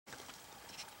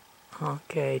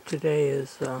Okay, today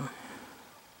is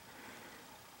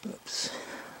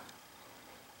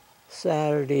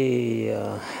Saturday,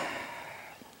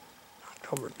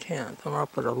 October 10th. I'm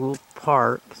up at a little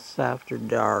park. It's after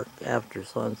dark, after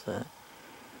sunset.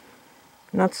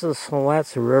 And that's the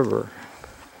Celestrons River.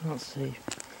 Let's see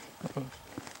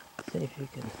if you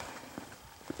can.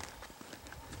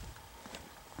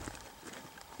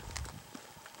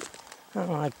 I don't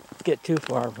want to get too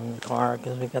far from the car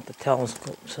because we got the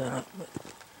telescope set up. But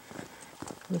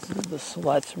this is the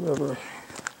Celestrons River.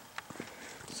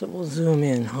 So we'll zoom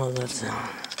in. How's that sound?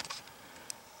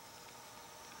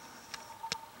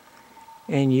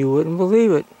 And you wouldn't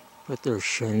believe it, but there's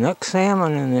Chinook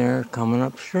salmon in there coming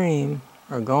upstream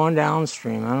or going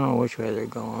downstream. I don't know which way they're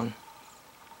going.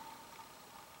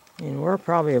 And we're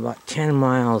probably about 10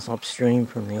 miles upstream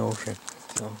from the ocean.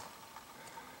 So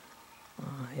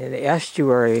the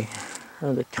estuary,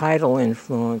 or the tidal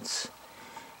influence,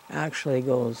 actually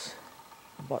goes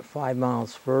about 5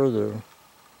 miles further.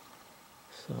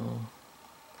 So,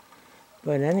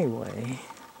 but anyway,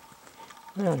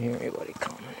 I don't hear anybody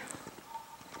coming.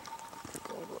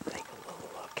 Go take a little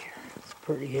look here. It's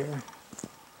pretty here.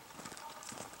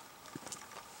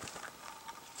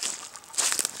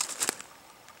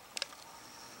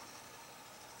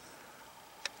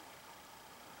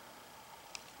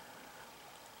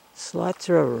 Celestrons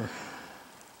River.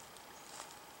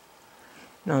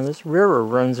 Now this river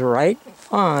runs right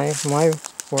by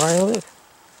where I live.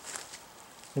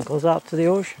 It goes out to the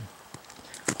ocean.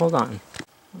 Hold on.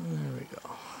 There we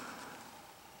go.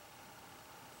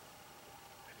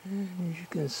 And as you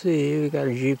can see, we got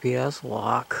a GPS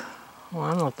lock. Well,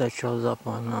 I don't know if that shows up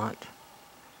or not.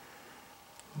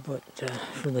 But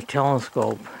for the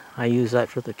telescope, I use that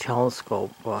for the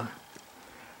telescope.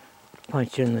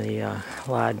 Punch in the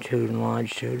latitude and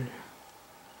longitude.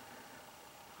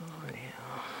 Oh yeah.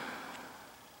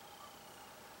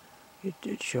 It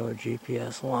did show a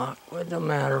GPS lock, but it doesn't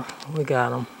matter. We got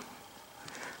them.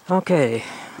 Okay.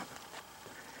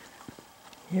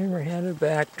 Here we're headed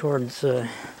back towards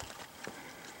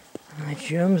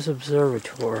Jim's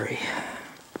observatory.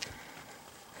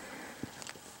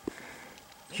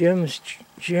 Jim's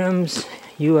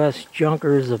U.S.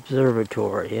 Junkers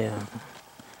Observatory, yeah.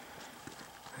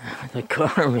 The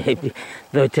car maybe,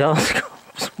 the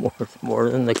telescope's worth more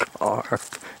than the car.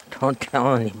 Don't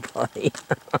tell anybody.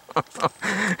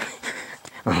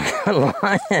 I'm not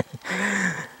lying.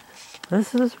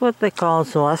 This is what they call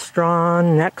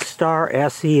Celestron Nexstar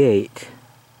SE8. It's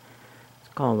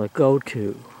called a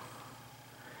GOTO.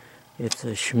 It's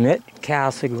a Schmidt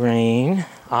Cassegrain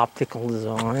optical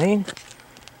design.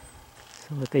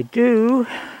 So what they do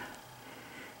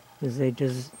is they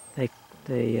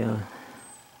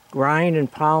grind and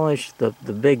polish the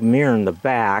big mirror in the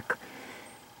back.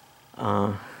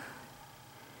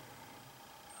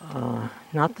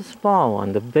 Not the small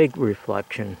one, the big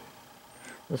reflection.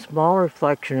 The small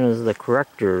reflection is the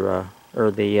corrector,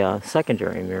 or the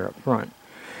secondary mirror up front.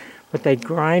 But they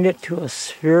grind it to a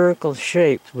spherical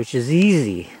shape, which is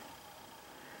easy.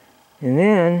 And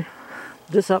then,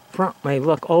 this up front may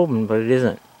look open, but it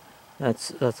isn't.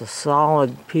 That's a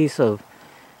solid piece of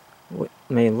what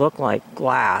may look like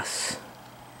glass.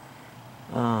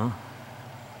 But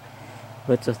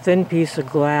it's a thin piece of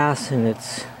glass, and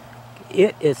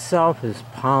it itself is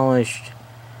polished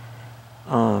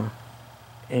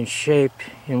and shaped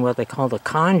in what they call the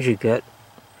conjugate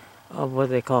of what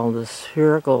they call the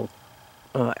spherical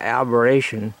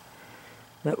aberration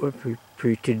that would be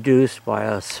produced by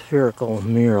a spherical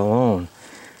mirror alone,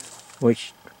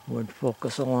 which would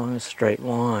focus along a straight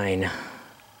line.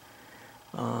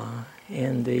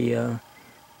 And the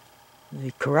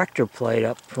corrector plate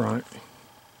up front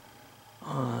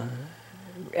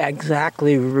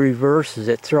exactly reverses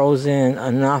it, throws in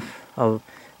enough of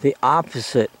the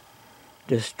opposite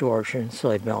distortion so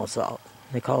they balance out.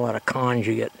 They call that a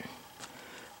conjugate.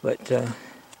 But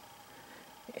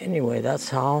anyway, that's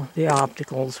how the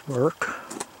opticals work.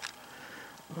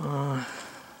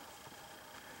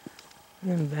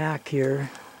 And back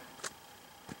here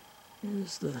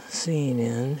is the scene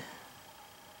end.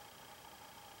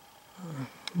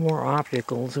 More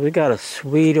opticals. We got a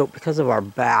suite because of our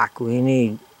back. We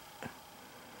need.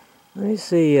 Let me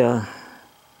see.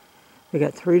 We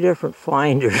got 3 different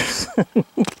finders.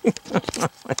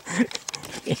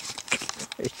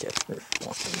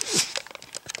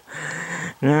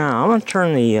 Now I'm gonna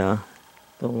turn the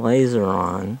laser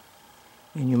on,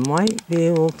 and you might be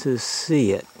able to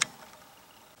see it.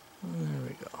 There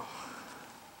we go.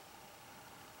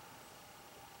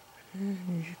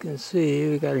 And as you can see,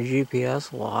 we got a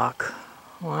GPS lock.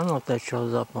 Well, I don't know if that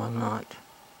shows up or not.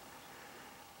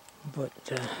 But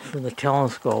for the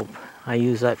telescope, I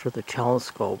use that for the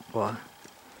telescope.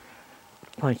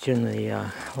 Punch in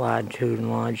the latitude and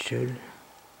longitude.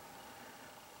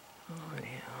 Oh yeah.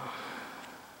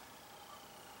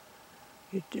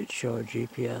 It did show a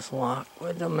GPS lock,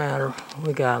 but it don't matter.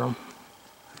 We got them.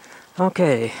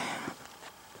 Okay.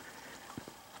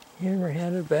 Here we're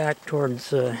headed back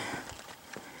towards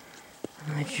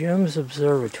Jim's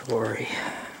observatory.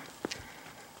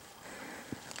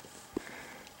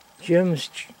 Jim's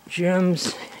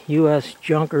U.S.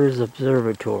 Junkers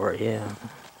Observatory, yeah.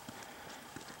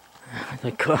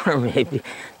 The car maybe,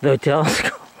 the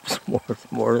telescope's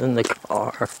worth more than the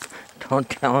car. Don't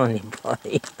tell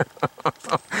anybody.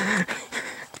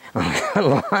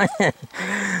 I'm lying.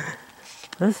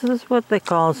 This is what they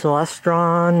call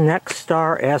Celestron Next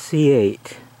Star SE8.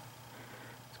 It's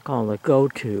called a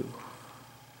GOTO.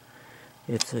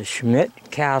 It's a Schmidt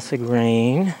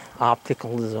Cassegrain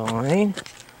optical design.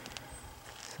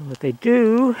 So what they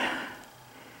do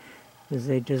is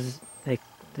they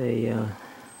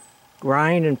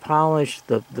grind and polish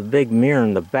the big mirror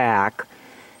in the back.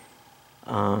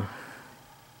 Not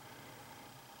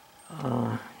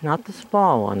the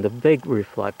small one, the big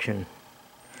reflection.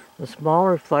 The small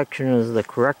reflection is the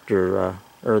corrector,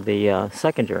 or the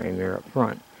secondary mirror up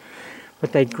front.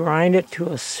 But they grind it to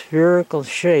a spherical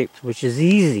shape, which is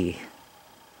easy.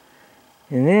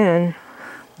 And then,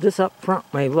 this up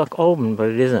front may look open, but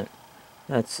it isn't.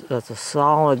 That's a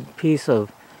solid piece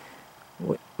of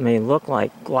what may look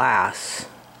like glass.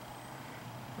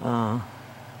 But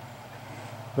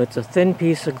it's a thin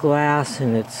piece of glass,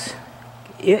 and it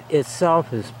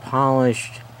itself is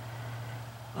polished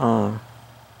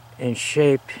and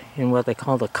shaped in what they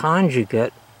call the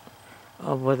conjugate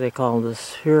of what they call the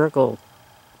spherical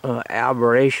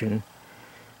aberration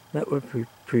that would be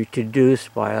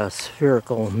produced by a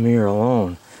spherical mirror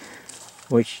alone,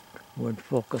 which would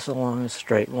focus along a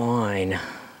straight line.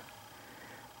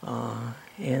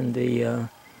 And the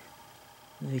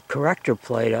corrector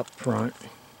plate up front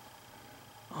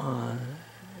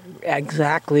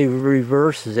exactly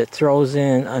reverses it, throws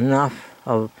in enough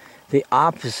of the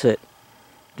opposite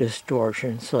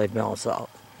distortion so it melts out.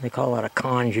 They call that a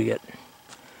conjugate.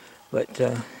 But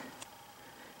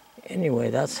anyway,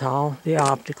 that's how the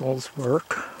opticals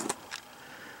work.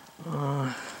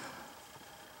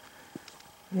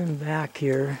 And back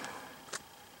here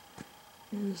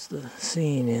is the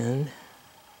scene end.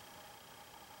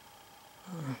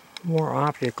 More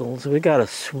opticals. We got a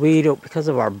suite because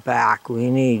of our back. We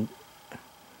need.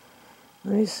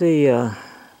 Let me see.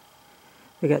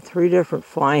 We got 3 different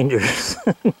finders.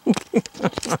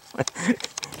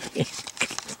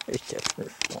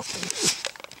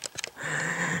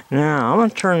 Now I'm going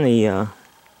to turn the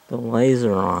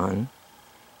laser on,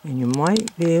 and you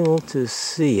might be able to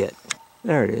see it.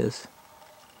 There it is.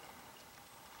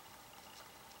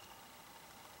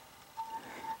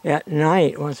 At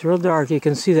night, when it's real dark, you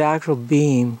can see the actual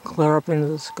beam clear up into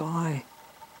the sky.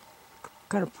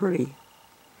 Kind of pretty.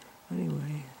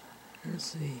 Anyway, let's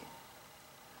see.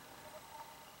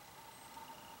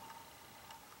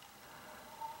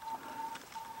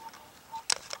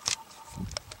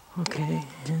 Okay,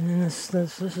 and then this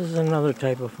is another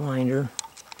type of finder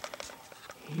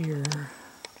here,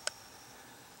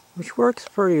 which works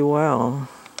pretty well.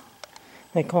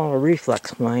 They call it a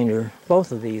reflex finder.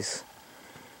 Both of these.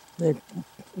 They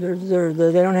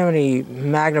don't have any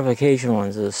magnification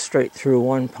ones. It's straight through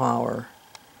one power.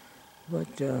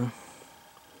 But let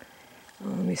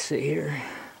me see here.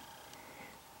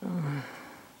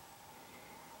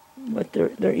 But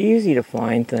they're easy to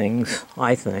find things,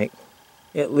 I think.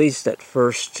 At least at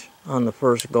first, on the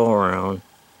first go around.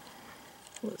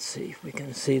 Let's see if we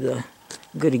can see the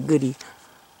goody.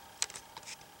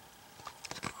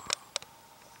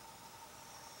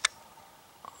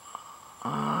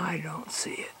 I don't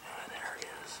see it. There it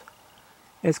is.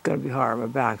 It's gonna be hard. My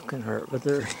back's gonna hurt, but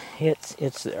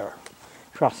it's there.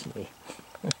 Trust me.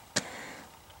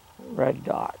 Red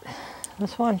dot.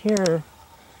 This one here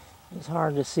is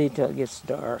hard to see till it gets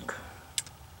dark.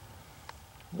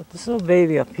 But this little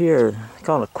baby up here, they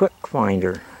call it a quick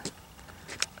finder,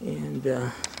 and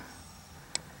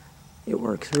it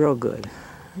works real good.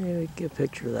 Maybe get a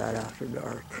picture of that after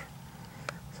dark.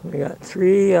 So we got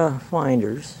 3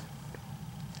 finders.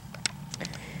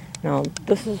 Now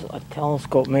this is a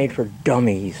telescope made for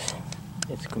dummies.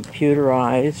 It's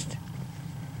computerized.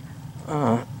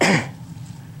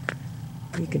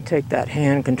 You can take that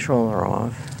hand controller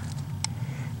off.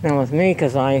 Now with me,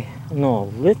 because I know a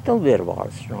little bit about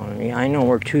astronomy, I know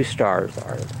where 2 stars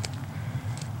are.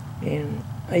 And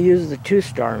I use the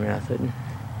 2-star method,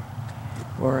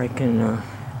 where I can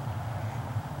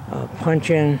punch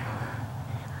in.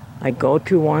 I go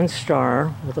to 1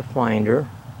 star with a finder,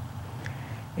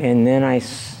 and then I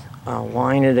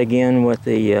line it again with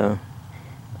the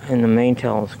in the main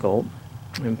telescope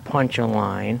and punch a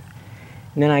line.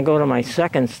 And then I go to my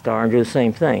 2nd star and do the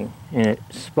same thing, and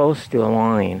it's supposed to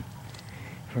align.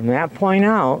 From that point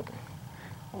out,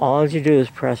 all you do is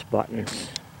press buttons,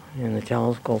 and the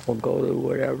telescope will go to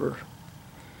whatever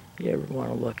you ever want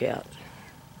to look at.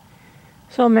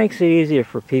 So it makes it easier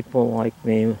for people like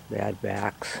me with bad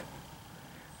backs.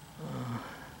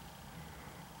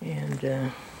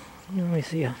 Let me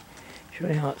see, show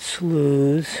you how it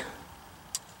slews.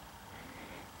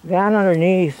 That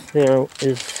underneath there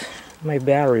is my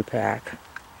battery pack.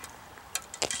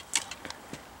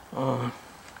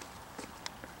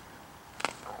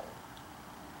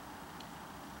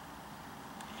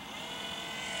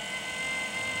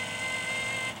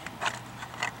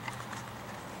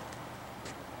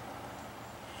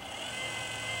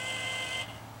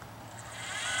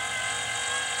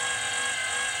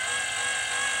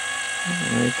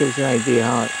 And it gives you an idea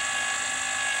how it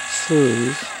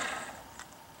slews.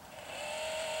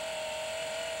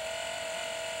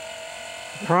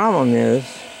 The problem is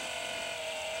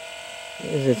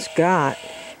it's got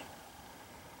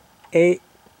 8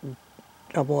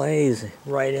 AA's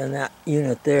right in that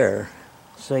unit there,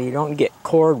 so you don't get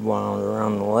cord wound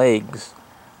around the legs.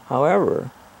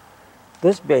 However,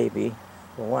 this baby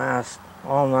will last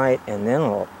all night and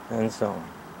then some,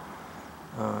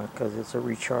 because it's a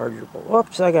rechargeable.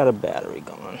 Whoops, I got a battery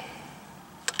going.